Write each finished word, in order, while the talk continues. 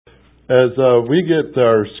as we get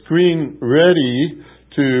our screen ready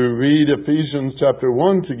to read Ephesians chapter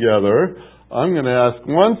 1 together, I'm going to ask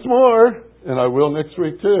once more, and I will next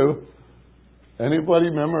week too. Anybody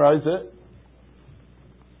memorize it?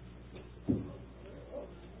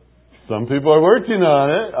 Some people are working on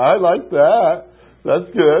it. I like that.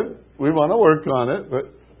 That's good. We want to work on it,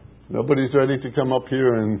 but nobody's ready to come up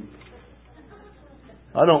here and...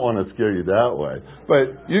 I don't want to scare you that way.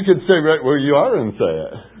 But you can say right where you are and say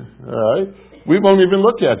it. All right? We won't even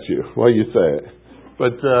look at you while you say it.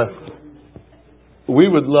 But we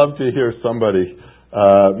would love to hear somebody,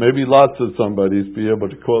 maybe lots of somebodies, be able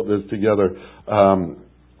to quote this together.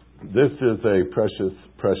 This is a precious,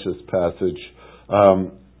 precious passage.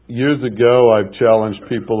 Years ago, I've challenged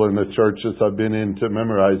people in the churches I've been in to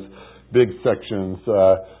memorize big sections.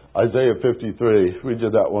 Isaiah 53, we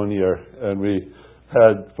did that one year, and we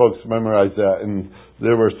had folks memorize that, and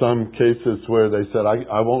there were some cases where they said,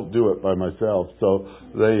 I won't do it by myself. So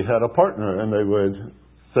they had a partner, and they would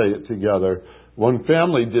say it together. One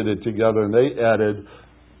family did it together, and they added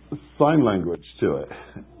sign language to it.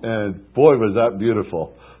 And boy, was that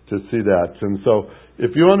beautiful to see that. And so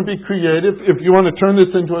if you want to be creative, if you want to turn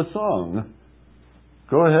this into a song,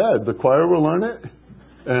 go ahead. The choir will learn it.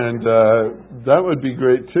 And that would be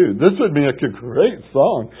great too. This would make a great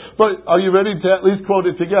song. But are you ready to at least quote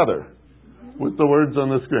it together with the words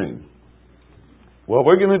on the screen? Well,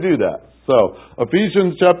 we're going to do that. So,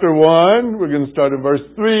 Ephesians chapter 1, we're going to start in verse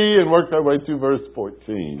 3 and work our way through verse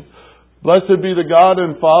 14. Blessed be the God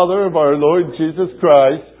and Father of our Lord Jesus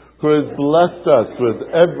Christ, who has blessed us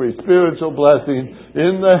with every spiritual blessing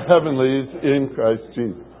in the heavenlies in Christ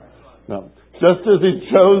Jesus. Now, just as He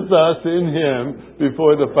chose us in Him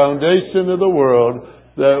before the foundation of the world,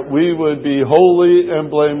 that we would be holy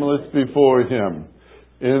and blameless before Him.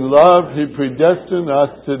 In love, He predestined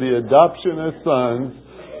us to the adoption as sons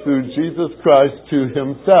through Jesus Christ to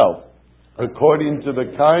Himself, according to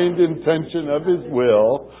the kind intention of His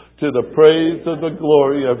will, to the praise of the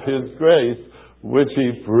glory of His grace, which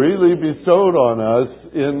He freely bestowed on us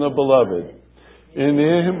in the Beloved. In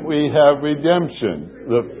Him we have redemption,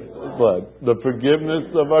 the forgiveness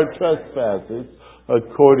of our trespasses,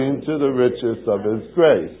 according to the riches of His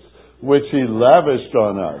grace, which He lavished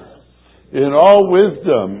on us. In all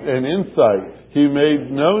wisdom and insight He made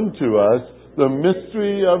known to us the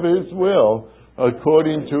mystery of His will,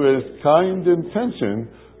 according to His kind intention,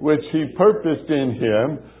 which He purposed in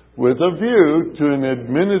Him, with a view to an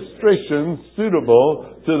administration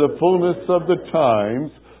suitable to the fullness of the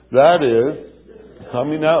times, that is,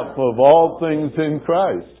 coming out of all things in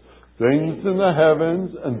Christ, things in the heavens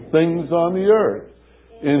and things on the earth.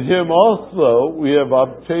 In Him also we have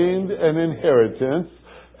obtained an inheritance,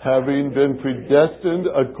 having been predestined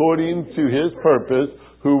according to His purpose,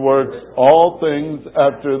 who works all things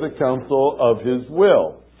after the counsel of His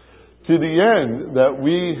will, to the end that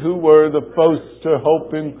we who were the first to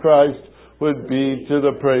hope in Christ would be to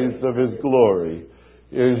the praise of His glory.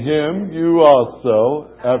 In Him you also,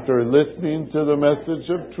 after listening to the message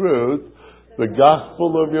of truth, the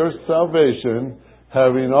gospel of your salvation,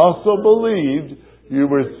 having also believed, you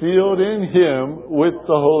were sealed in Him with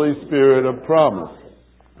the Holy Spirit of promise,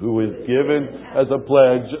 who is given as a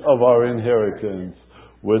pledge of our inheritance,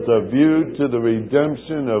 with a view to the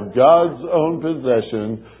redemption of God's own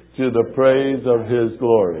possession, to the praise of His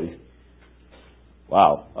glory.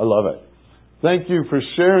 Wow, I love it. Thank you for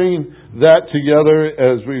sharing that together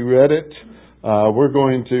as we read it. We're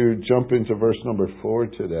going to jump into verse number 4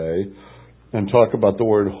 today and talk about the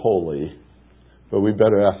word holy. But we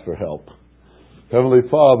better ask for help. Heavenly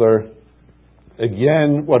Father,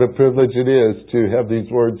 again, what a privilege it is to have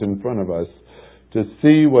these words in front of us, to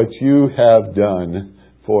see what you have done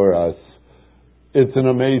for us. It's an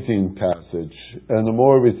amazing passage. And the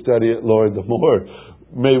more we study it, Lord, the more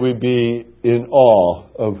may we be in awe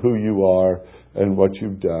of who you are and what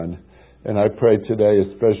you've done. And I pray today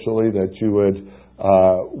especially that you would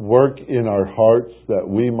work in our hearts, that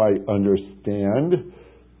we might understand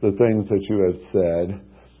the things that you have said,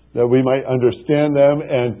 that we might understand them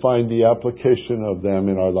and find the application of them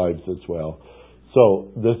in our lives as well.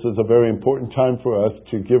 So this is a very important time for us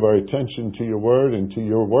to give our attention to your word and to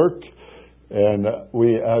your work. And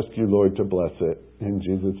we ask you, Lord, to bless it. In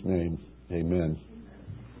Jesus' name, amen.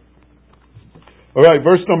 All right,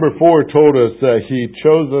 verse number 4 told us that He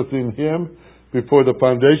chose us in Him before the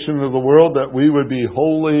foundation of the world, that we would be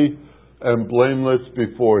holy and blameless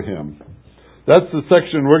before Him. That's the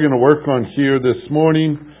section we're going to work on here this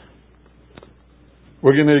morning.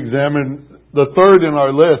 We're going to examine the third in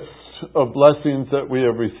our list of blessings that we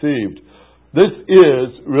have received. This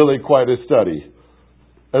is really quite a study.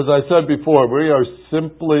 As I said before, we are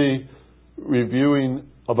simply reviewing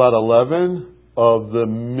about 11 of the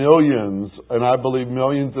millions, and I believe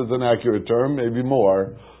millions is an accurate term, maybe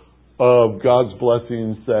more, of God's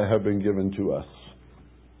blessings that have been given to us.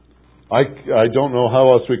 I don't know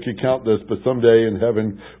how else we could count this, but someday in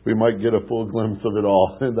heaven we might get a full glimpse of it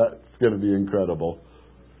all, and that's going to be incredible.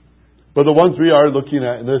 But the ones we are looking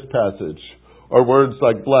at in this passage are words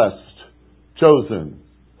like blessed, chosen,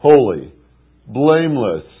 holy,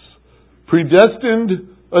 blameless, predestined,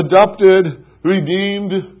 adopted,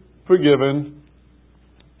 redeemed, forgiven,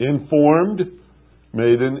 informed,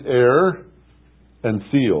 made an heir, and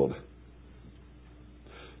sealed.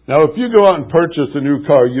 Now, if you go out and purchase a new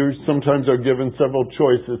car, you sometimes are given several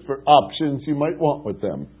choices for options you might want with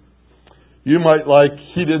them. You might like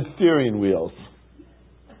heated steering wheels.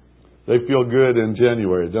 They feel good in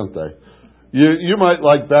January, don't they? You might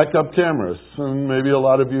like backup cameras, and maybe a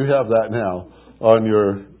lot of you have that now in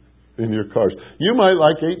your cars. You might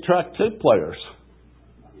like 8-track tape players.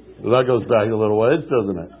 Well, that goes back a little ways,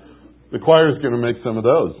 doesn't it? The choir's going to make some of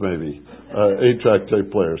those, maybe, 8-track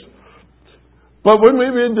tape players. But when we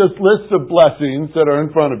read this list of blessings that are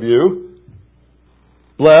in front of you,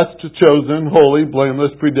 blessed, chosen, holy,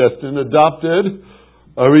 blameless, predestined, adopted,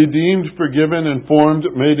 redeemed, forgiven, informed,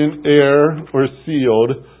 made an heir, or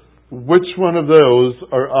sealed, which one of those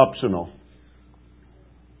are optional?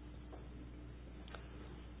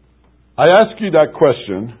 I ask you that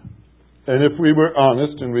question, and if we were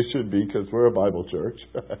honest, and we should be because we're a Bible church,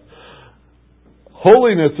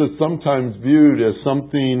 holiness is sometimes viewed as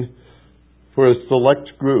something for a select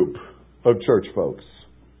group of church folks.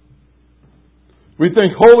 We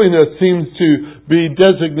think holiness seems to be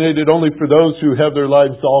designated only for those who have their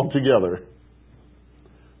lives all together.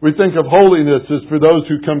 We think of holiness as for those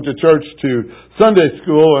who come to church to Sunday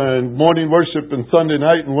school and morning worship and Sunday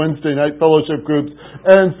night and Wednesday night fellowship groups,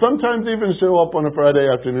 and sometimes even show up on a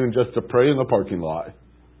Friday afternoon just to pray in the parking lot.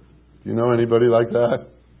 Do you know anybody like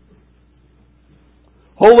that?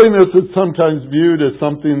 Holiness is sometimes viewed as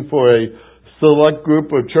something for a select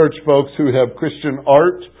group of church folks who have Christian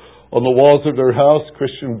art on the walls of their house,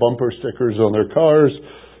 Christian bumper stickers on their cars,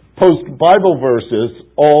 post Bible verses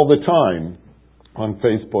all the time on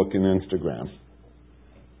Facebook and Instagram.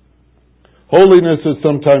 Holiness is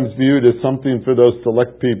sometimes viewed as something for those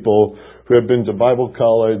select people who have been to Bible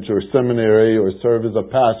college or seminary or serve as a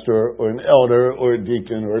pastor or an elder or a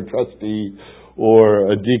deacon or a trustee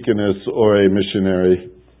or a deaconess or a missionary.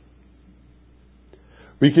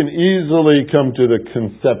 We can easily come to the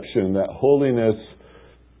conception that holiness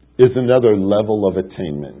is another level of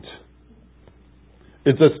attainment.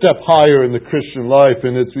 It's a step higher in the Christian life,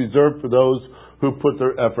 and it's reserved for those who put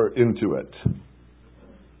their effort into it.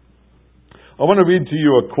 I want to read to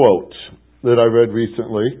you a quote that I read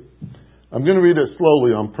recently. I'm going to read it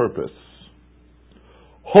slowly on purpose.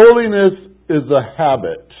 Holiness is a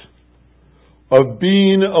habit of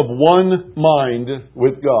being of one mind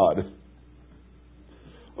with God,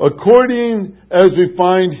 according as we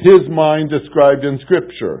find His mind described in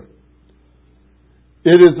Scripture.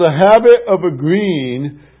 It is the habit of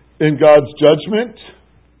agreeing in God's judgment,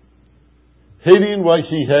 hating what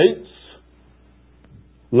He hates,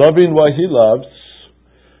 loving what He loves,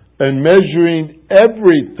 and measuring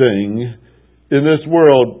everything in this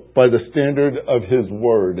world by the standard of His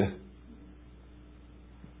Word.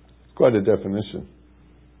 It's quite a definition.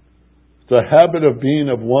 It's a habit of being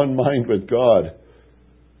of one mind with God.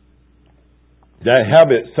 That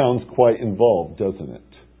habit sounds quite involved, doesn't it?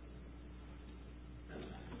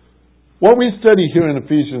 What we study here in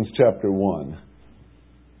Ephesians chapter 1,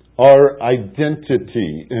 our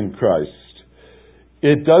identity in Christ,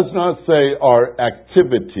 it does not say our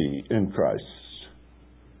activity in Christ.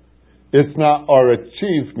 It's not our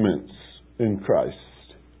achievements in Christ.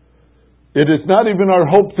 It is not even our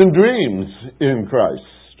hopes and dreams in Christ.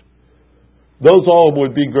 Those all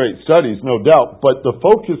would be great studies, no doubt, but the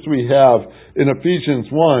focus we have in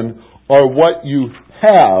Ephesians 1 are what you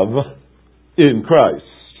have in Christ.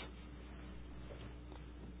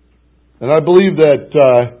 And I believe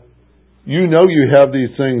that you know you have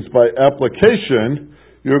these things by application.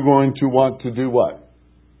 You're going to want to do what?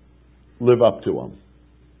 Live up to them.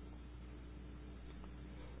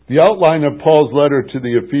 The outline of Paul's letter to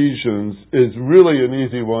the Ephesians is really an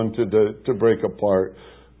easy one to break apart.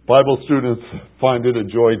 Bible students find it a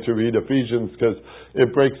joy to read Ephesians because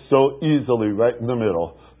it breaks so easily right in the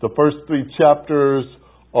middle. The first 3 chapters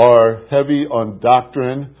are heavy on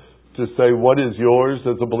doctrine, to say what is yours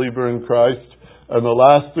as a believer in Christ. And the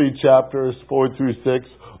last 3 chapters, 4 through 6,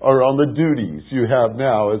 are on the duties you have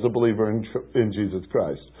now as a believer in Jesus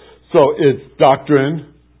Christ. So it's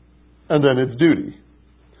doctrine, and then it's duty.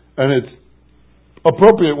 And it's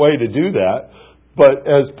appropriate way to do that. But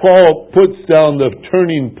as Paul puts down the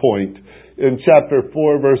turning point in chapter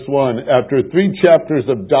 4, verse 1, after 3 chapters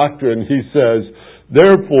of doctrine, he says,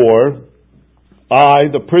 "Therefore, I,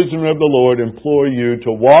 the prisoner of the Lord, implore you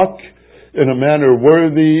to walk in a manner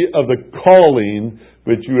worthy of the calling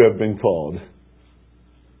which you have been called."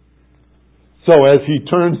 So as he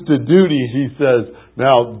turns to duty, he says,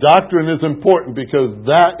 now doctrine is important because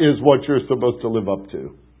that is what you're supposed to live up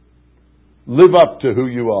to. Live up to who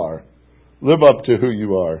you are. Live up to who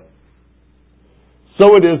you are.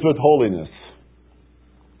 So it is with holiness.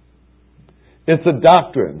 It's a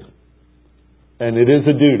doctrine, and it is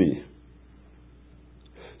a duty.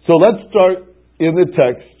 So let's start in the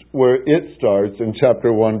text where it starts in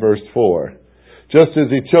chapter 1, verse 4. Just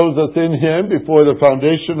as He chose us in Him before the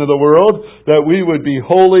foundation of the world, that we would be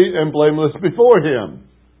holy and blameless before Him.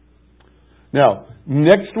 Now,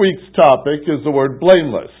 next week's topic is the word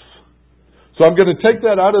blameless. So I'm going to take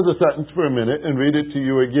that out of the sentence for a minute and read it to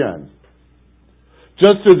you again.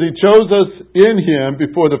 Just as He chose us in Him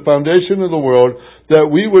before the foundation of the world, that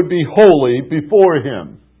we would be holy before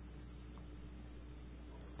Him.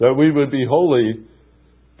 That we would be holy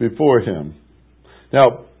before Him.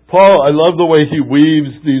 Now, Paul, I love the way he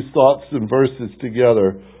weaves these thoughts and verses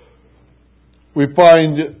together. We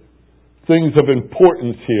find things of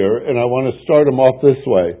importance here, and I want to start them off this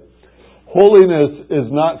way. Holiness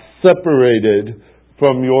is not separated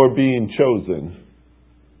from your being chosen.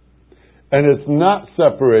 And it's not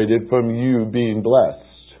separated from you being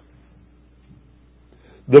blessed.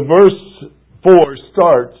 The verse 4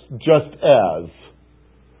 starts just as.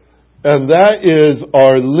 And that is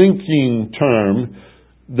our linking term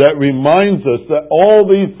that reminds us that all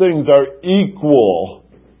these things are equal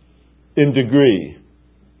in degree.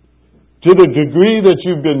 To the degree that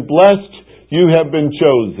you've been blessed, you have been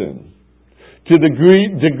chosen. To the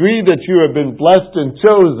degree that you have been blessed and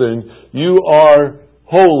chosen, you are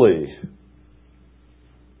holy.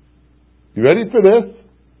 You ready for this?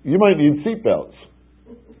 You might need seatbelts.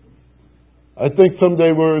 I think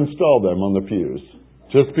someday we'll install them on the pews.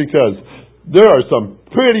 Just because there are some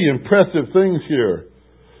pretty impressive things here.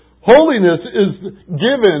 Holiness is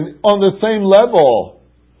given on the same level,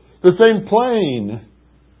 the same plane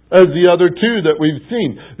as the other two that we've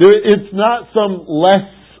seen. It's not some less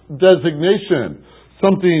designation,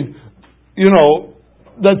 something,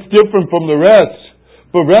 that's different from the rest,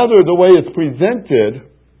 but rather the way it's presented.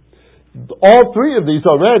 All three of these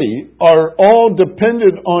already are all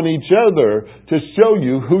dependent on each other to show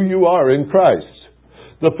you who you are in Christ.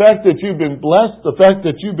 The fact that you've been blessed, the fact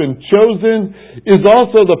that you've been chosen, is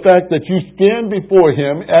also the fact that you stand before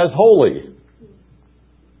Him as holy.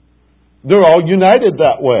 They're all united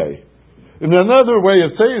that way. And another way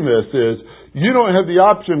of saying this is, you don't have the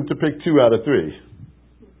option to pick 2 out of 3.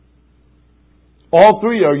 All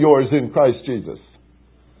 3 are yours in Christ Jesus.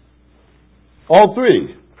 All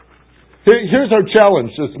 3. Here's our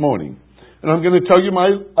challenge this morning. And I'm going to tell you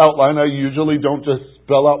my outline. I usually don't just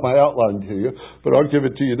spell out my outline to you, but I'll give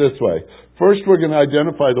it to you this way. First, we're going to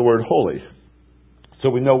identify the word holy, so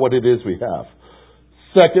we know what it is we have.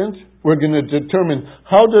 Second, we're going to determine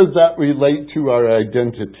how does that relate to our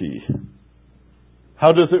identity. How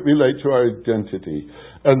does it relate to our identity?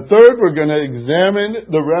 And third, we're going to examine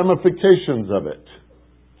the ramifications of it.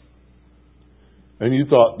 And you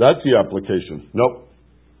thought, that's the application. Nope.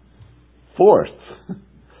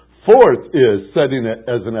 Fourth is setting it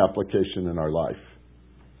as an application in our life.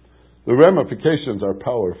 The ramifications are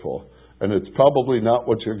powerful, and it's probably not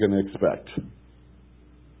what you're going to expect.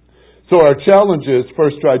 So our challenge is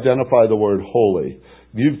first to identify the word holy.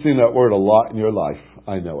 You've seen that word a lot in your life.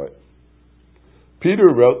 I know it. Peter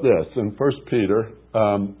wrote this in 1 Peter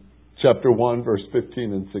chapter 1, verse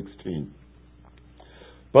 15 and 16.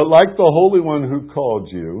 But like the Holy One who called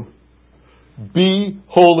you, be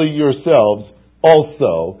holy yourselves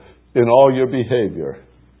also in all your behavior.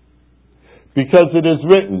 Because it is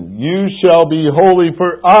written, you shall be holy,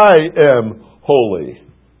 for I am holy.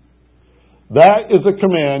 That is a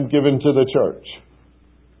command given to the church.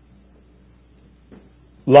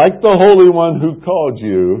 Like the Holy One who called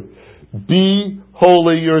you, be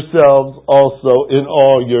holy yourselves also in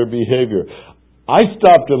all your behavior. I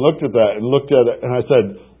stopped and looked at that and looked at it and I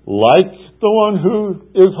said, like the one who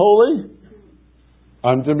is holy?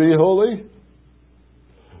 I'm to be holy?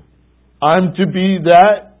 I'm to be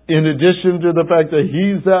that in addition to the fact that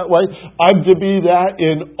He's that way? I'm to be that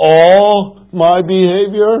in all my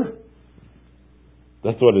behavior?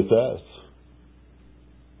 That's what it says.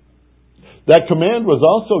 That command was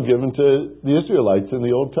also given to the Israelites in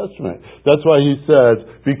the Old Testament. That's why He says,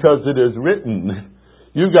 because it is written.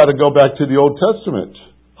 You've got to go back to the Old Testament.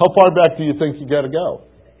 How far back do you think you got to go?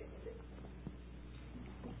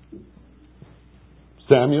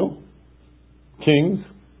 Samuel? Kings?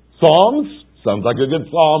 Psalms? Sounds like a good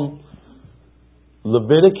psalm.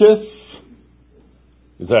 Leviticus?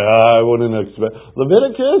 You say, I wouldn't expect.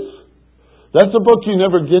 Leviticus? That's a book you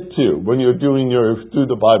never get to when you're doing through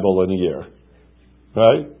the Bible in a year.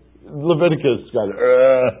 Right? Leviticus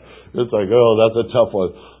it's like, oh, that's a tough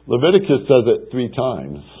one. Leviticus says it 3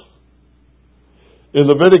 times. In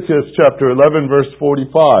Leviticus chapter 11, verse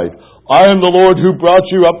 45, I am the Lord who brought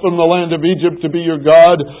you up from the land of Egypt to be your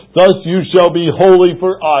God. Thus you shall be holy,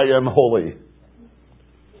 for I am holy.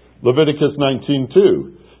 Leviticus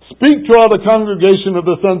 19:2. Speak to all the congregation of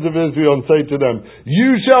the sons of Israel and say to them,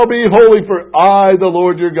 you shall be holy, for I, the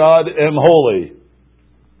Lord your God, am holy.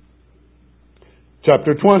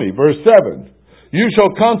 Chapter 20, verse 7. You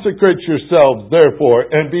shall consecrate yourselves, therefore,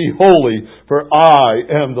 and be holy, for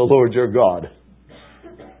I am the Lord your God.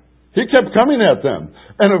 He kept coming at them.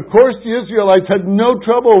 And of course the Israelites had no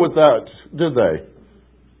trouble with that, did they?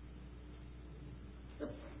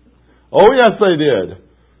 Oh yes, they did.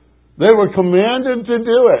 They were commanded to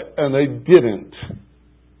do it, and they didn't.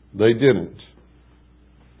 They didn't.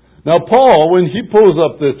 Now Paul, when he pulls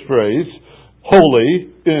up this phrase, holy,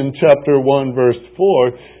 in chapter 1, verse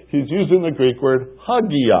 4, he's using the Greek word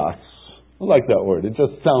hagios. I like that word. It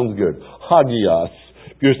just sounds good. Hagios.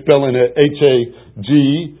 If you're spelling it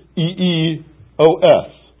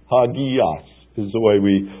Hageeos. Hagios is the way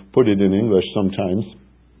we put it in English sometimes.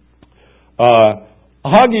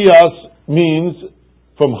 Hagios means,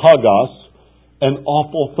 from hagos, an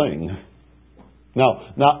awful thing.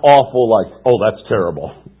 Now, not awful like, oh, that's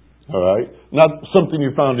terrible. All right? Not something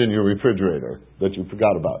you found in your refrigerator that you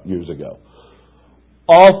forgot about years ago.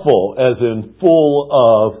 Awful, as in full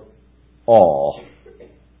of awe.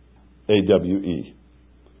 A-W-E.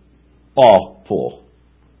 Awful.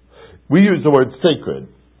 We use the word sacred.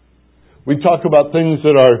 We talk about things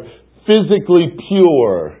that are physically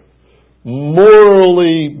pure,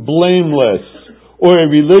 morally blameless, or a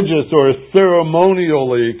religious or a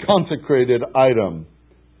ceremonially consecrated item.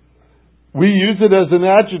 We use it as an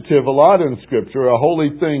adjective a lot in Scripture, a holy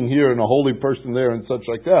thing here and a holy person there and such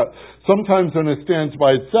like that. Sometimes when it stands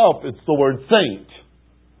by itself, it's the word saint.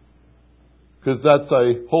 Because that's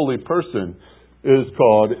a holy person is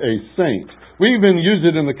called a saint. We even use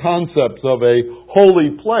it in the concepts of a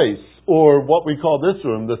holy place, or what we call this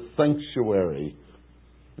room, the sanctuary.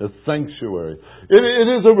 The sanctuary. It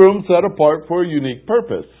is a room set apart for a unique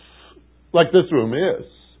purpose, like this room is.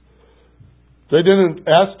 They didn't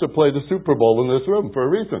ask to play the Super Bowl in this room for a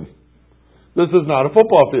reason. This is not a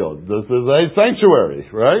football field. This is a sanctuary,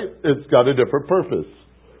 right? It's got a different purpose.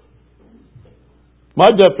 My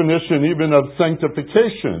definition even of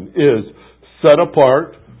sanctification is set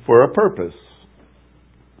apart for a purpose.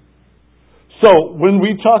 So, when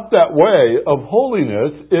we talk that way of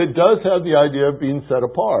holiness, it does have the idea of being set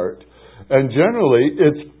apart. And generally,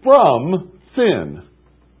 it's from sin.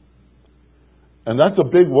 And that's a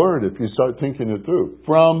big word if you start thinking it through.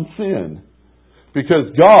 From sin.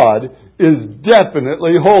 Because God is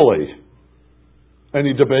definitely holy.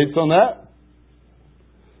 Any debates on that?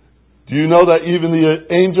 Do you know that even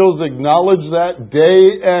the angels acknowledge that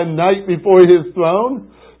day and night before His throne?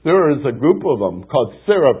 There is a group of them called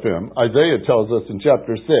seraphim, Isaiah tells us in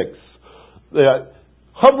chapter 6, that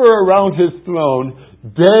hover around His throne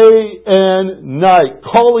day and night,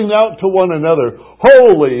 calling out to one another,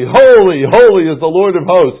 holy, holy, holy is the Lord of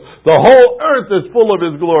hosts. The whole earth is full of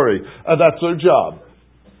His glory. And that's their job.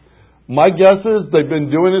 My guess is they've been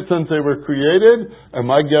doing it since they were created, and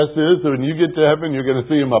my guess is that when you get to heaven, you're going to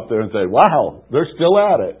see them up there and say, wow, they're still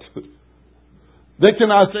at it. They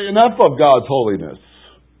cannot say enough of God's holiness.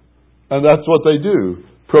 And that's what they do.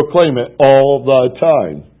 Proclaim it all the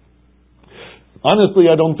time.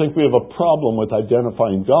 Honestly, I don't think we have a problem with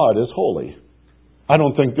identifying God as holy. I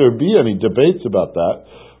don't think there'd be any debates about that.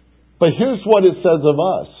 But here's what it says of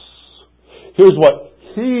us. Here's what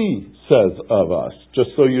He says of us. Just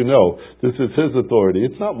so you know, this is His authority.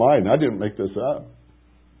 It's not mine. I didn't make this up.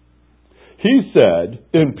 He said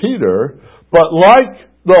in Peter, but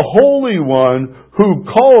like the Holy One who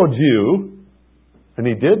called you, and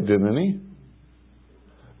He did, didn't He?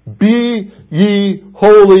 Be ye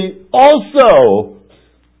holy also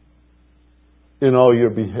in all your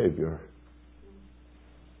behavior.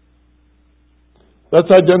 Let's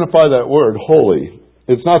identify that word, holy.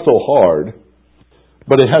 It's not so hard,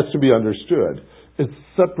 but it has to be understood. It's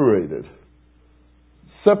separated.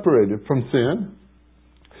 Separated from sin.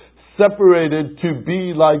 Separated to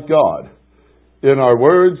be like God. In our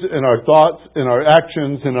words, in our thoughts, in our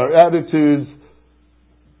actions, in our attitudes.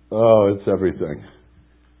 Oh, it's everything.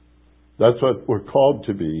 That's what we're called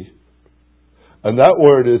to be. And that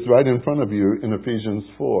word is right in front of you in Ephesians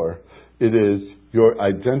 4. It is your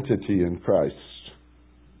identity in Christ.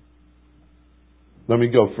 Let me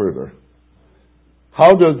go further.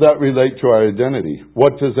 How does that relate to our identity?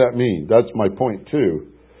 What does that mean? That's my point too.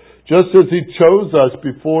 Just as He chose us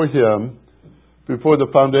before Him, before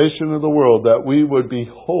the foundation of the world, that we would be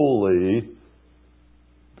holy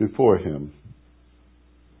before Him.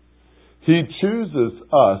 He chooses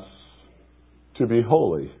us to be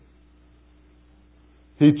holy.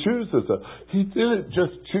 He chooses us. He didn't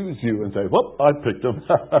just choose you and say, well, I picked him,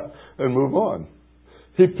 and move on.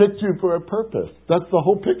 He picked you for a purpose. That's the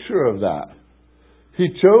whole picture of that. He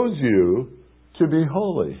chose you to be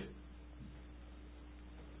holy.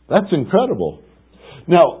 That's incredible.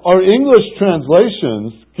 Now, our English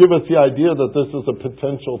translations give us the idea that this is a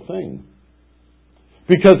potential thing.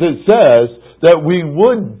 Because it says that we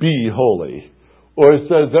would be holy. Or it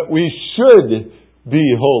says that we should be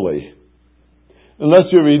holy.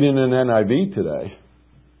 Unless you're reading an NIV today.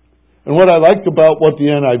 And what I like about what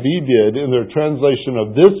the NIV did in their translation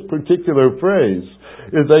of this particular phrase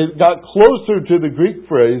is they got closer to the Greek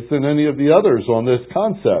phrase than any of the others on this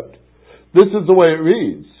concept. This is the way it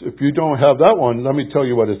reads. If you don't have that one, let me tell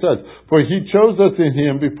you what it says. For He chose us in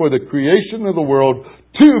Him before the creation of the world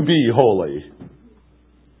to be holy.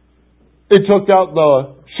 It took out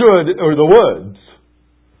the should or the woulds.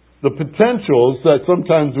 The potentials that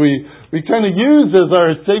sometimes we kind of use as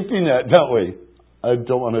our safety net, don't we? I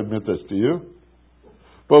don't want to admit this to you.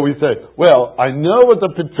 But we say, well, I know what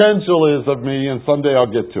the potential is of me and someday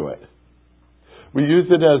I'll get to it. We use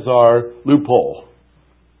it as our loophole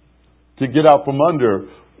to get out from under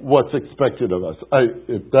what's expected of us.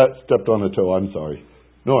 If that stepped on a toe, I'm sorry.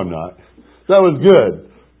 No, I'm not. That was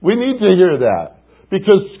good. We need to hear that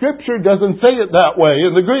because Scripture doesn't say it that way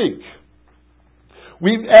in the Greek.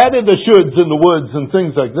 We've added the shoulds and the woulds and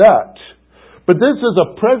things like that. But this is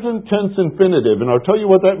a present tense infinitive, and I'll tell you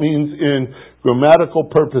what that means in grammatical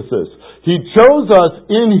purposes. He chose us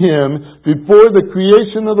in Him before the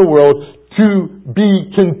creation of the world to be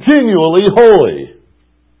continually holy.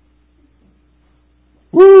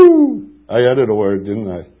 Woo! I added a word, didn't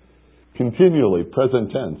I? Continually, present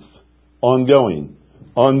tense. Ongoing,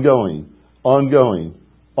 ongoing, ongoing,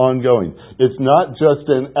 ongoing. It's not just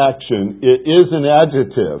an action, it is an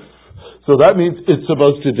adjective. So that means it's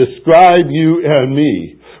supposed to describe you and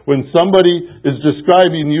me. When somebody is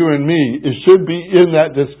describing you and me, it should be in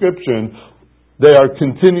that description, they are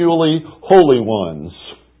continually holy ones.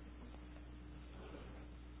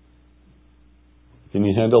 Can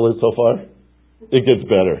you handle it so far? It gets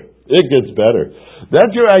better. It gets better.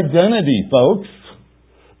 That's your identity, folks.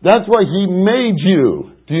 That's why He made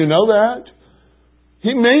you. Do you know that?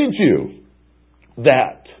 He made you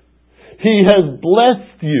that. He has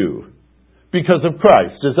blessed you because of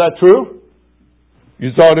Christ. Is that true? You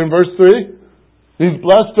saw it in verse 3? He's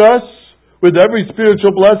blessed us with every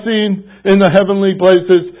spiritual blessing in the heavenly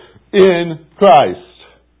places in Christ.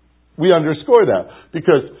 We underscore that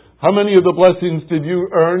because how many of the blessings did you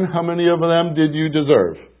earn? How many of them did you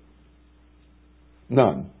deserve?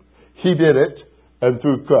 None. He did it, and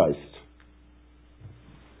through Christ.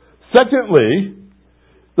 Secondly,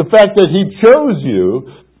 the fact that He chose you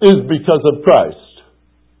is because of Christ.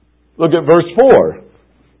 Look at verse 4.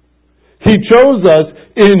 He chose us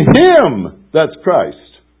in Him, that's Christ,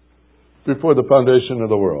 before the foundation of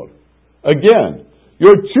the world. Again,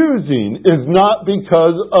 your choosing is not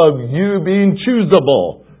because of you being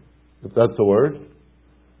choosable, if that's a word.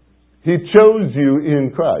 He chose you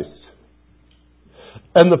in Christ.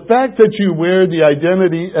 And the fact that you wear the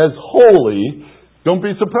identity as holy, don't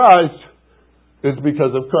be surprised, it's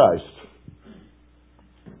because of Christ.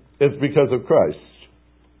 It's because of Christ.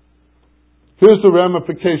 Here's the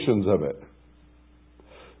ramifications of it.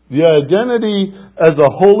 The identity as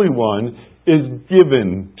a holy one is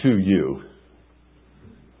given to you.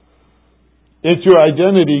 It's your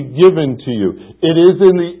identity given to you. It is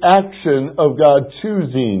in the action of God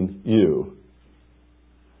choosing you.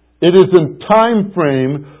 It is in time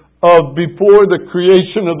frame of before the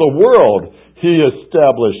creation of the world He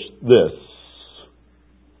established this.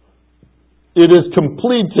 It is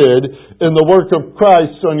completed in the work of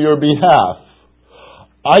Christ on your behalf.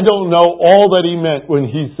 I don't know all that He meant when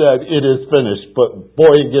He said it is finished, but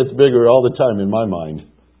boy, it gets bigger all the time in my mind.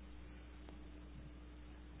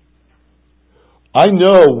 I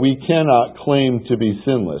know we cannot claim to be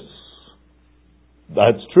sinless.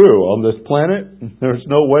 That's true. On this planet, there's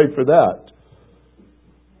no way for that.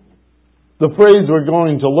 The phrase we're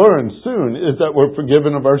going to learn soon is that we're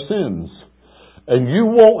forgiven of our sins. And you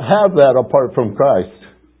won't have that apart from Christ.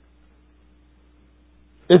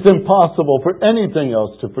 It's impossible for anything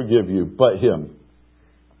else to forgive you but Him.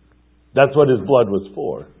 That's what His blood was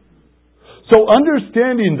for. So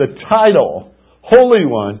understanding the title, Holy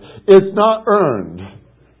One, is not earned.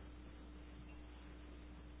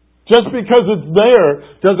 Just because it's there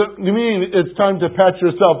doesn't mean it's time to pat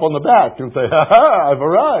yourself on the back and say, "Ha-ha, I've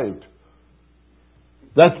arrived."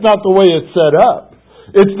 That's not the way it's set up.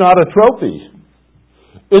 It's not a trophy.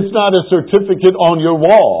 It's not a certificate on your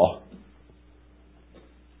wall.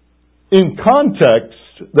 In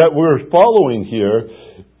context that we're following here,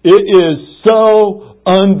 it is so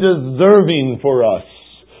undeserving for us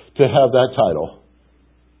to have that title.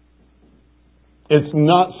 It's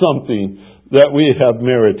not something that we have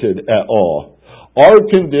merited at all. Our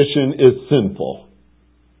condition is sinful.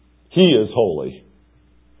 He is holy.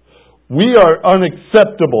 We are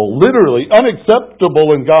unacceptable, literally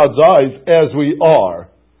unacceptable in God's eyes as we are.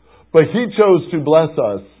 But He chose to bless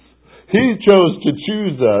us. He chose to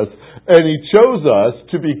choose us, and He chose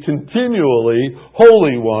us to be continually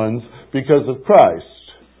holy ones because of Christ.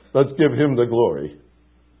 Let's give Him the glory.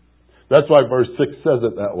 That's why verse 6 says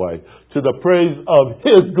it that way. To the praise of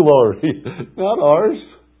His glory. Not ours.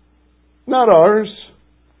 Not ours.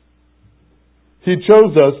 He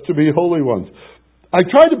chose us to be holy ones. I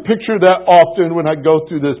try to picture that often when I go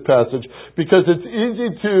through this passage because it's easy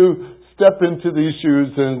to step into these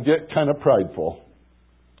shoes and get kind of prideful.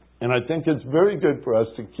 And I think it's very good for us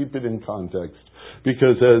to keep it in context.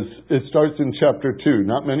 Because as it starts in chapter 2,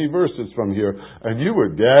 not many verses from here, and you were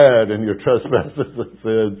dead in your trespasses and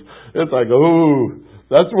sins. It's like, ooh,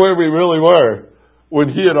 that's where we really were when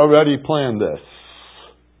He had already planned this.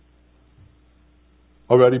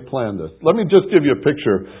 Already planned this. Let me just give you a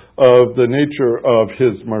picture of the nature of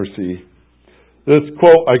His mercy. This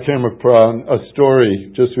quote I came upon a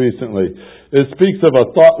story just recently. It speaks of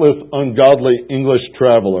a thoughtless, ungodly English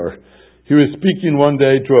traveler. He was speaking one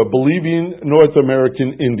day to a believing North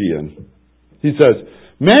American Indian. He says,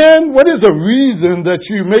 "Man, what is the reason that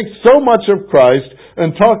you make so much of Christ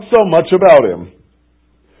and talk so much about Him?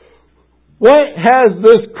 What has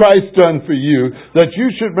this Christ done for you that you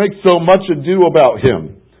should make so much ado about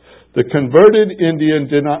Him?" The converted Indian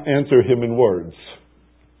did not answer him in words.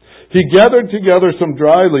 He gathered together some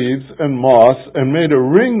dry leaves and moss and made a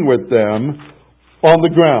ring with them on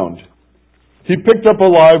the ground. He picked up a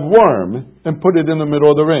live worm and put it in the middle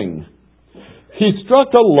of the ring. He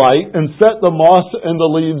struck a light and set the moss and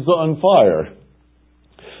the leaves on fire.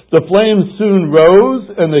 The flames soon rose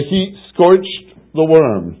and the heat scorched the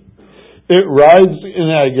worm. It writhed in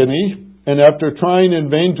agony, and after trying in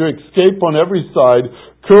vain to escape on every side,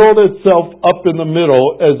 curled itself up in the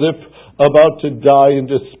middle as if about to die in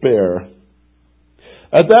despair.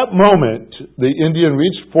 At that moment, the Indian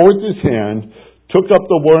reached forth his hand, took up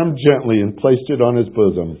the worm gently, and placed it on his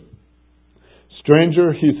bosom.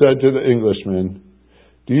 "Stranger," he said to the Englishman,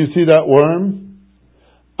 "do you see that worm?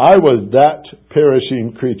 I was that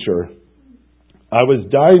perishing creature. I was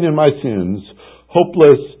dying in my sins,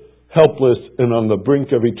 hopeless, helpless, and on the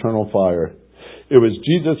brink of eternal fire. It was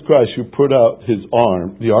Jesus Christ who put out His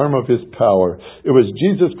arm, the arm of His power. It was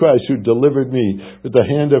Jesus Christ who delivered me with the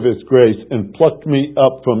hand of His grace and plucked me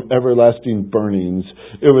up from everlasting burnings.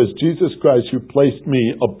 It was Jesus Christ who placed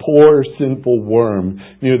me, a poor, sinful worm,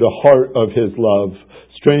 near the heart of His love.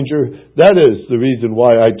 Stranger, that is the reason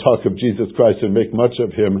why I talk of Jesus Christ and make much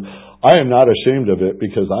of Him. I am not ashamed of it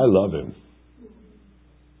because I love Him."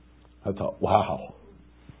 I thought, wow.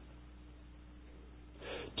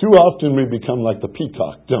 Too often we become like the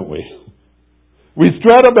peacock, don't we? We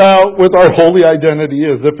strut about with our holy identity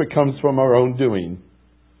as if it comes from our own doing.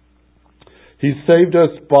 He saved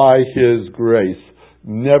us by His grace.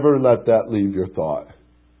 Never let that leave your thought.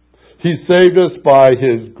 He saved us by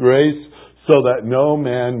His grace so that no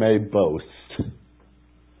man may boast.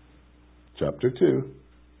 Chapter 2.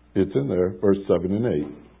 It's in there, verse 7 and 8.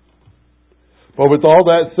 But with all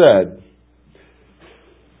that said,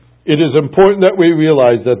 it is important that we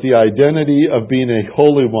realize that the identity of being a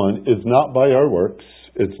holy one is not by our works.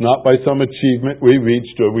 It's not by some achievement we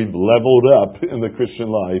reached or we've leveled up in the Christian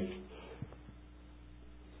life.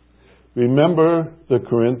 Remember the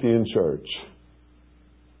Corinthian church.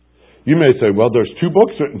 You may say, well, there's 2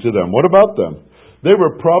 books written to them. What about them? They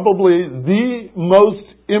were probably the most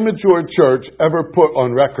immature church ever put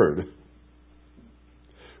on record.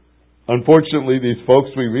 Unfortunately, these folks,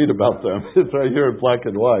 we read about them. It's right here in black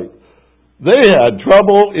and white. They had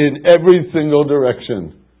trouble in every single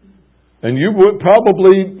direction. And you would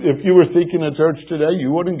probably, if you were seeking a church today,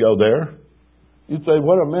 you wouldn't go there. You'd say,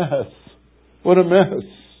 what a mess. What a mess.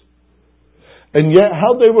 And yet,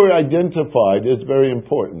 how they were identified is very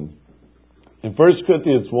important. In 1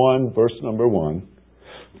 Corinthians 1, verse number 1,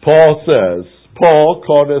 Paul says, Paul,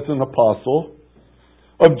 called as an apostle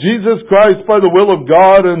of Jesus Christ by the will of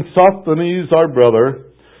God, and Sosthenes our brother,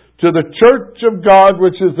 to the church of God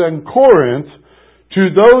which is in Corinth, to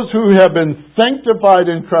those who have been sanctified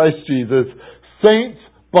in Christ Jesus, saints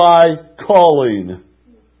by calling.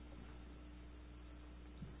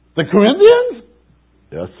 The Corinthians?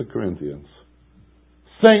 Yes, the Corinthians.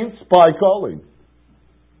 Saints by calling.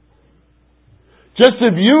 Just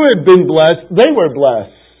as you had been blessed, they were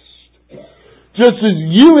blessed. Just as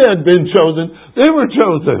you had been chosen, they were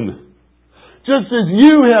chosen. Just as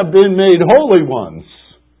you have been made holy ones,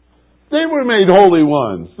 they were made holy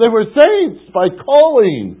ones. They were saints by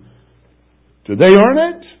calling. Did they earn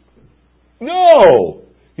it? No.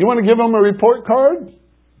 You want to give them a report card?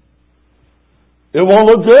 It won't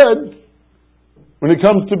look good when it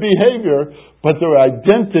comes to behavior, but their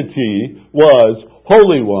identity was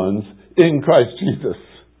holy ones in Christ Jesus.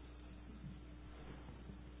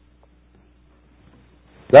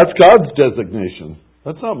 That's God's designation.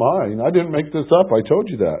 That's not mine. I didn't make this up. I told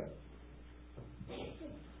you that.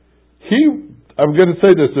 I'm going to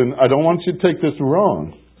say this, and I don't want you to take this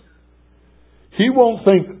wrong. He won't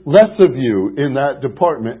think less of you in that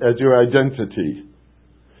department as your identity.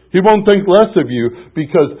 He won't think less of you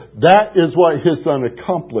because that is what His Son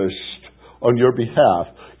accomplished on your behalf.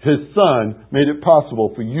 His Son made it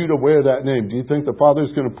possible for you to wear that name. Do you think the Father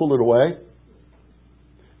is going to pull it away?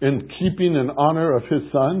 In keeping and honor of His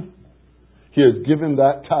Son, He has given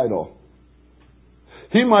that title.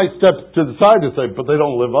 He might step to the side and say, but they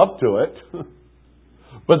don't live up to it.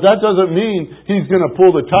 But that doesn't mean He's going to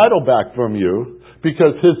pull the title back from you,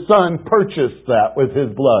 because His Son purchased that with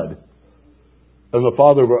His blood. And the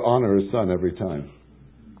Father will honor His Son every time.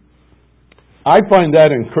 I find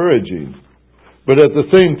that encouraging. But at the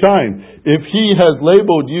same time, if He has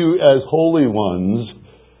labeled you as holy ones,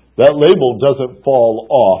 that label doesn't fall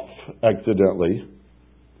off accidentally.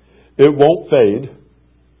 It won't fade.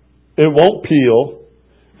 It won't peel.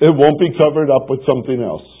 It won't be covered up with something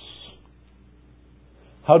else.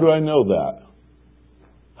 How do I know that?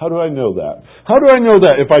 How do I know that? How do I know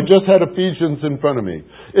that if I just had Ephesians in front of me?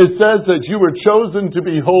 It says that you were chosen to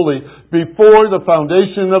be holy before the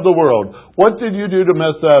foundation of the world. What did you do to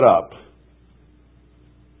mess that up?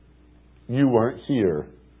 You weren't here.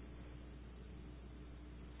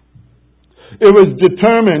 It was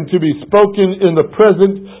determined to be spoken in the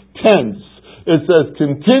present tense. It says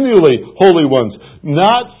continually holy ones.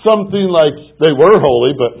 Not something like they were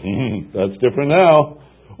holy, but that's different now.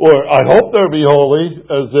 Or I hope they'll be holy,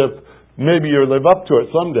 as if maybe you'll live up to it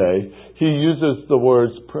someday. He uses the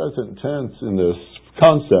words present tense in this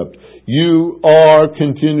concept. You are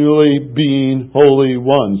continually being holy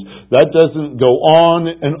ones. That doesn't go on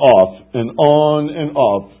and off, and on and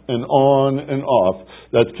off, and on and off.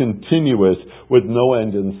 That's continuous with no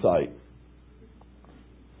end in sight.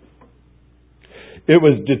 It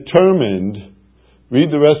was determined, read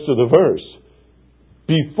the rest of the verse,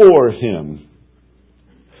 before Him.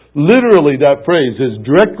 Literally, that phrase is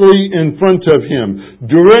directly in front of Him,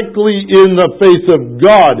 directly in the face of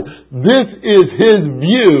God. This is His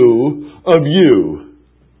view of you.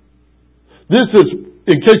 This is,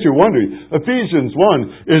 in case you're wondering, Ephesians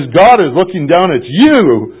 1 is God is looking down at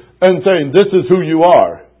you and saying, this is who you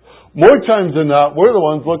are. More times than not, we're the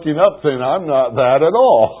ones looking up saying, I'm not that at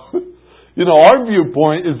all. You know, our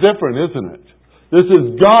viewpoint is different, isn't it? This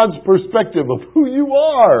is God's perspective of who you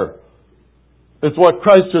are. It's what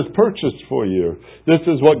Christ has purchased for you. This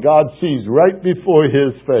is what God sees right before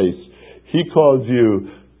His face. He calls you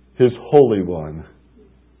His Holy One.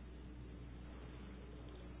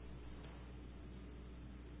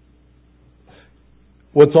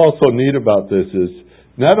 What's also neat about this is,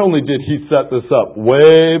 not only did He set this up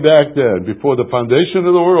way back then, before the foundation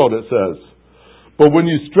of the world, it says, but when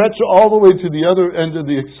you stretch all the way to the other end of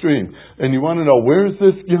the extreme, and you want to know, where is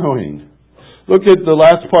this going? Look at the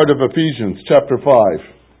last part of Ephesians, chapter 5.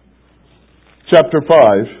 Chapter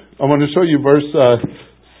 5. I want to show you verse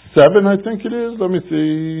 7, I think it is. Let me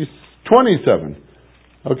see. 27.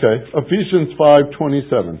 Okay. Ephesians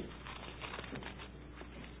 5:27.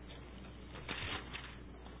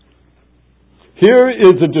 Here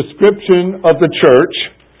is a description of the church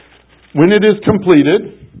when it is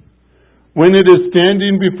completed, when it is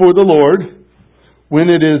standing before the Lord, when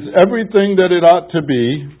it is everything that it ought to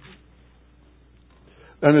be.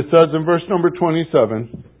 And it says in verse number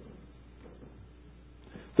 27,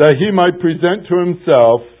 that He might present to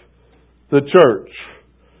Himself the church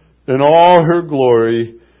in all her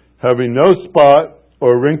glory, having no spot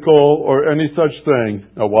or wrinkle or any such thing.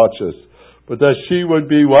 Now watch this. But that she would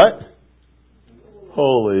be what?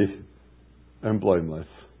 Holy and blameless.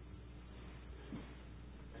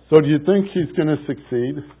 So do you think He's going to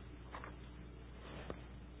succeed?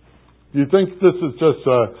 Do you think this is just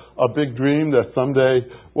a big dream that someday...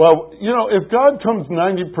 Well, if God comes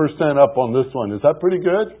 90% up on this one, is that pretty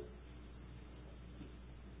good?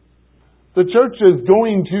 The church is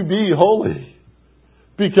going to be holy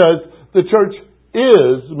because the church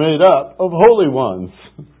is made up of holy ones.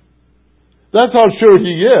 That's how sure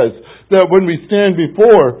He is that when we stand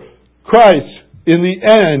before Christ, in the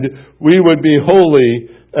end, we would be holy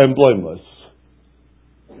and blameless.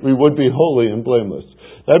 We would be holy and blameless.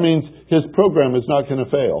 That means His program is not going to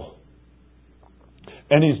fail.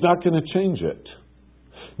 And He's not going to change it.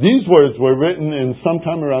 These words were written in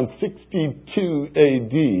sometime around 62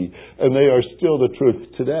 AD, and they are still the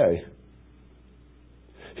truth today.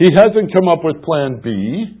 He hasn't come up with plan B,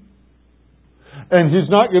 and He's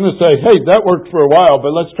not going to say, hey, that worked for a while,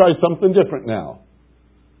 but let's try something different now.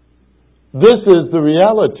 This is the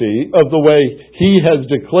reality of the way He has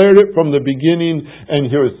declared it from the beginning, and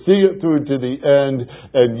He'll see it through to the end,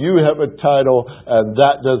 and you have a title, and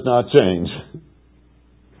that does not change.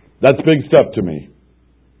 That's big stuff to me.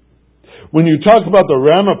 When you talk about the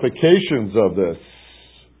ramifications of this,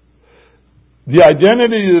 the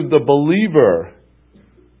identity of the believer,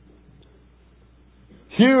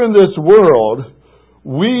 here in this world,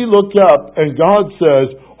 we look up and God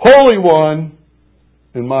says, Holy One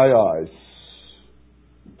in my eyes.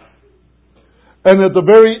 And at the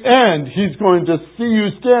very end, He's going to see you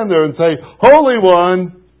stand there and say, Holy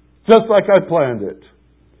One, just like I planned it.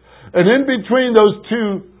 And in between those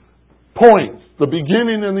two points, the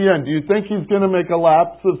beginning and the end, do you think He's going to make a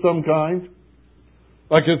lapse of some kind?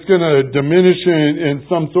 Like it's going to diminish in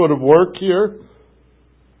some sort of work here?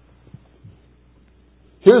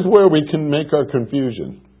 Here's where we can make our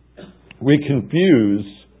confusion. We confuse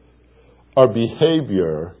our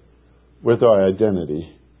behavior with our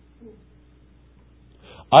identity.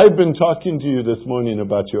 I've been talking to you this morning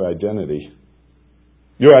about your identity.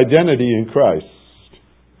 Your identity in Christ.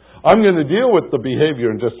 I'm going to deal with the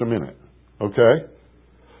behavior in just a minute. Okay?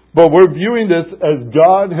 But we're viewing this as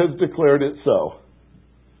God has declared it so.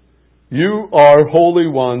 You are holy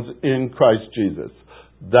ones in Christ Jesus.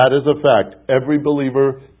 That is a fact. Every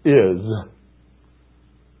believer is.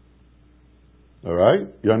 All right?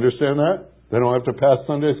 You understand that? They don't have to pass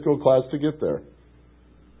Sunday school class to get there.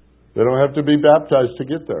 They don't have to be baptized to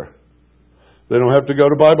get there. They don't have to go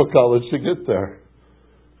to Bible college to get there.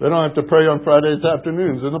 They don't have to pray on Fridays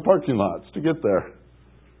afternoons in the parking lots to get there.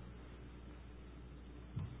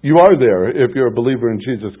 You are there if you're a believer in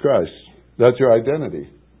Jesus Christ. That's your identity.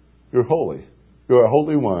 You're holy. You're a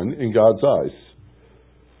holy one in God's eyes.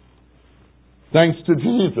 Thanks to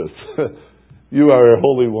Jesus, you are a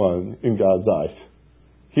holy one in God's eyes.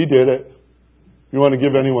 He did it. You want to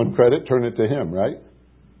give anyone credit, turn it to Him, right?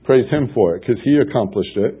 Praise Him for it, because He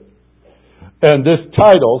accomplished it. And this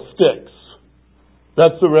title sticks.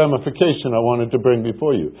 That's the ramification I wanted to bring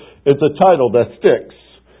before you. It's a title that sticks.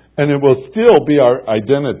 And it will still be our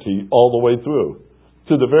identity all the way through.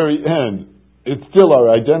 To the very end, it's still our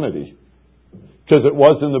identity. Because it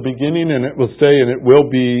was in the beginning, and it will stay, and it will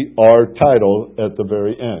be our title at the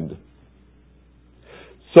very end.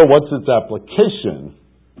 So what's its application?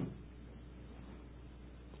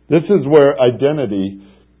 This is where identity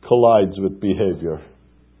collides with behavior.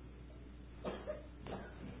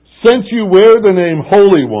 Since you wear the name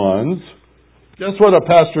Holy Ones, guess what a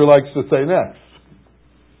pastor likes to say next?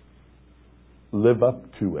 Live up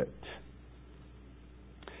to it.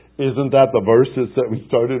 Isn't that the verses that we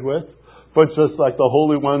started with? But just like the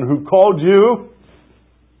Holy One who called you,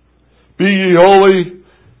 be ye holy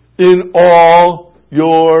in all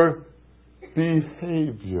your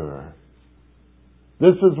behavior.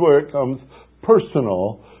 This is where it comes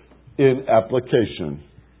personal in application.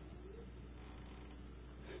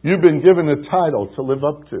 You've been given a title to live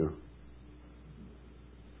up to.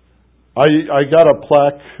 I got a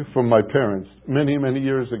plaque from my parents many, many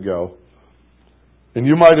years ago. And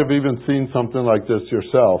you might have even seen something like this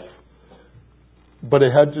yourself. But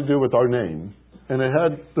it had to do with our name. And it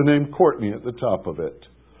had the name Courtney at the top of it.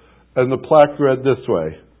 And the plaque read this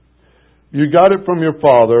way. You got it from your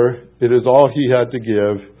father. It is all he had to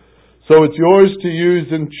give. So it's yours to use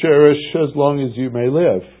and cherish as long as you may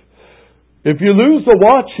live. If you lose the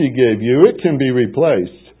watch he gave you, it can be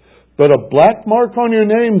replaced. But a black mark on your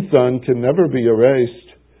name, son, can never be erased.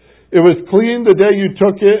 It was clean the day you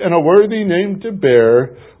took it and a worthy name to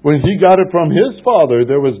bear. When he got it from his father,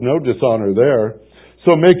 there was no dishonor there.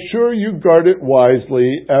 So make sure you guard it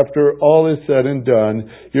wisely. After all is said and done,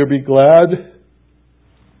 you'll be glad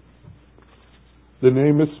the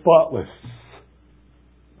name is spotless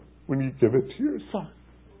when you give it to your son.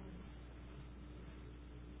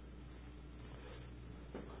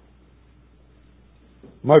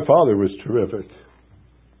 My father was terrific.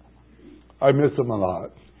 I miss him a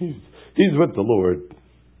lot. He's with the Lord.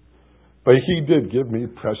 But he did give me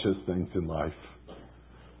precious things in life.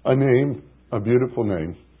 A name, a beautiful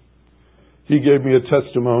name. He gave me a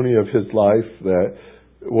testimony of his life that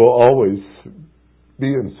will always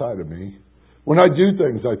be inside of me. When I do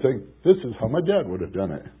things, I think, this is how my dad would have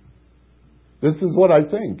done it. This is what I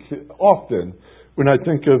think often when I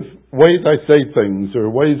think of ways I say things or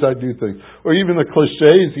ways I do things. Or even the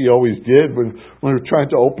cliches he always did when we're trying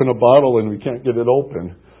to open a bottle and we can't get it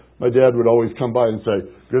open. My dad would always come by and say,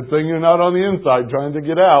 good thing you're not on the inside trying to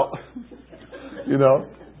get out. You know,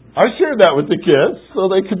 I shared that with the kids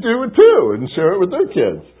so they could do it too and share it with their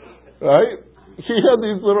kids. Right? He had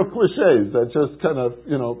these little cliches that just kind of,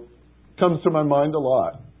 comes to my mind a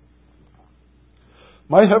lot.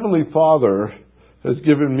 My Heavenly Father has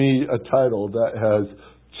given me a title that has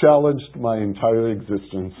challenged my entire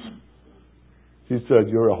existence. He said,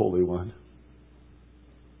 you're a holy one.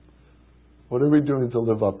 What are we doing to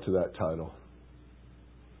live up to that title?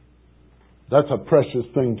 That's a precious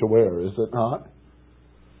thing to wear, is it not?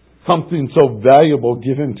 Something so valuable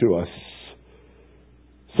given to us.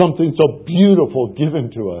 Something so beautiful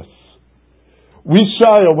given to us. We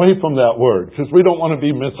shy away from that word because we don't want to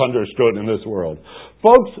be misunderstood in this world.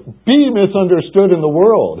 Folks, be misunderstood in the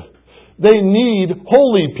world. They need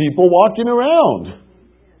holy people walking around.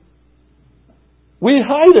 We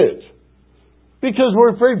hide it because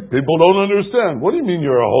we're afraid people don't understand. What do you mean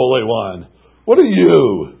you're a holy one? What are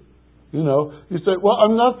you? You say, well,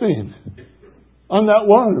 I'm nothing. I'm that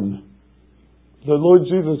one. The Lord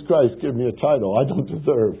Jesus Christ gave me a title I don't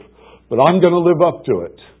deserve, but I'm going to live up to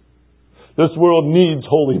it. This world needs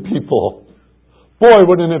holy people. Boy,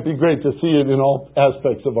 wouldn't it be great to see it in all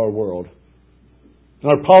aspects of our world. In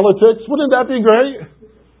our politics, wouldn't that be great?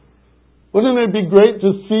 Wouldn't it be great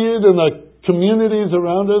to see it in the communities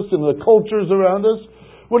around us, in the cultures around us?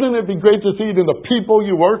 Wouldn't it be great to see it in the people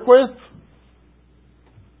you work with?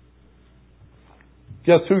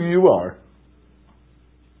 Guess who you are?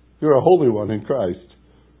 You're a holy one in Christ.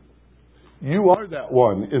 You are that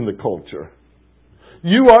one in the culture.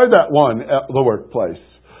 You are that one at the workplace.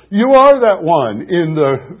 You are that one in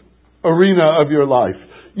the arena of your life.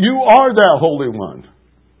 You are that holy one.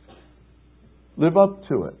 Live up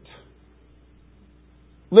to it.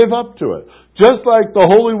 Live up to it. Just like the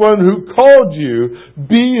Holy One who called you,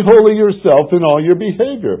 be holy yourself in all your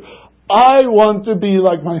behavior. I want to be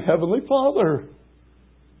like my Heavenly Father.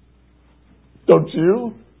 Don't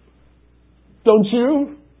you? Don't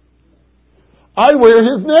you? I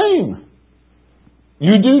wear His name.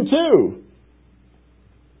 You do too.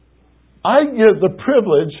 I get the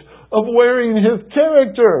privilege of wearing His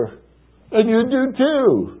character. And you do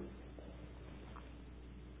too.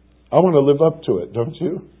 I want to live up to it, don't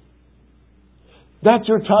you? That's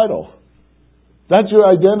your title. That's your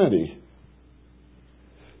identity.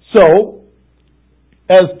 So,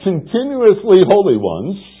 as continuously holy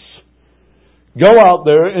ones, go out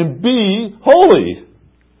there and be holy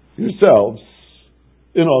yourselves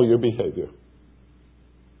in all your behavior.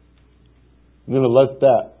 I'm going to let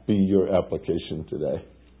that be your application today.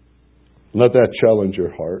 Let that challenge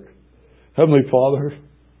your heart. Heavenly Father,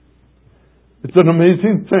 it's an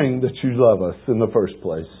amazing thing that you love us in the first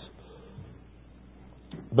place.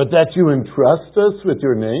 But that you entrust us with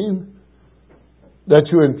your name, that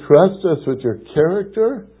you entrust us with your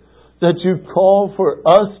character, that you call for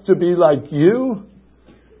us to be like you,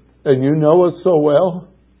 and you know us so well.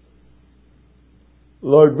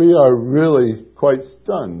 Lord, we are really quite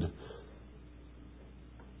stunned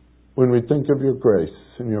when we think of your grace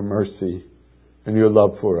and your mercy and your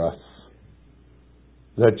love for us.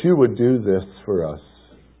 That you would do this for us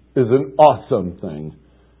is an awesome thing.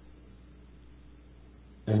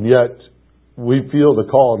 And yet, we feel the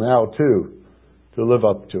call now, too, to live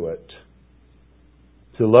up to it.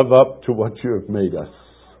 To live up to what you have made us.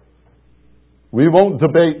 We won't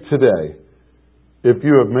debate today if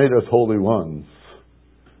you have made us holy ones,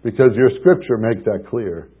 because your Scripture makes that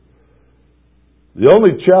clear. The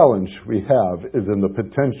only challenge we have is in the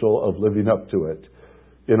potential of living up to it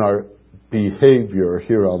in our behavior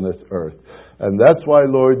here on this earth. And that's why,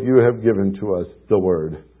 Lord, you have given to us the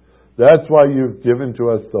Word. That's why you've given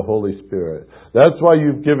to us the Holy Spirit. That's why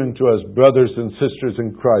you've given to us brothers and sisters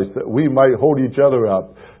in Christ, that we might hold each other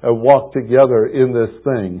up and walk together in this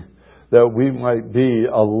thing, that we might be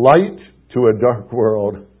a light to a dark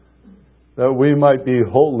world, that we might be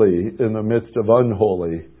holy in the midst of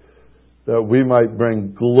unholy, that we might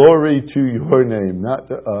bring glory to your name, not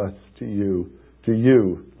to us, to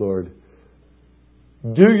you, Lord.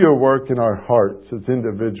 Do your work in our hearts as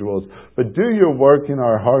individuals, but do your work in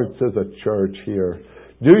our hearts as a church here.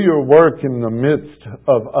 Do your work in the midst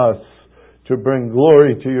of us to bring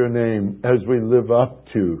glory to your name as we live up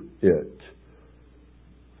to it.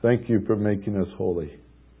 Thank you for making us holy.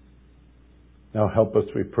 Now help us,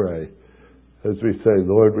 we pray, as we say,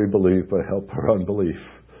 Lord, we believe, but help our unbelief.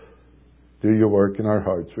 Do your work in our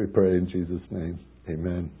hearts, we pray in Jesus' name.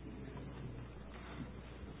 Amen.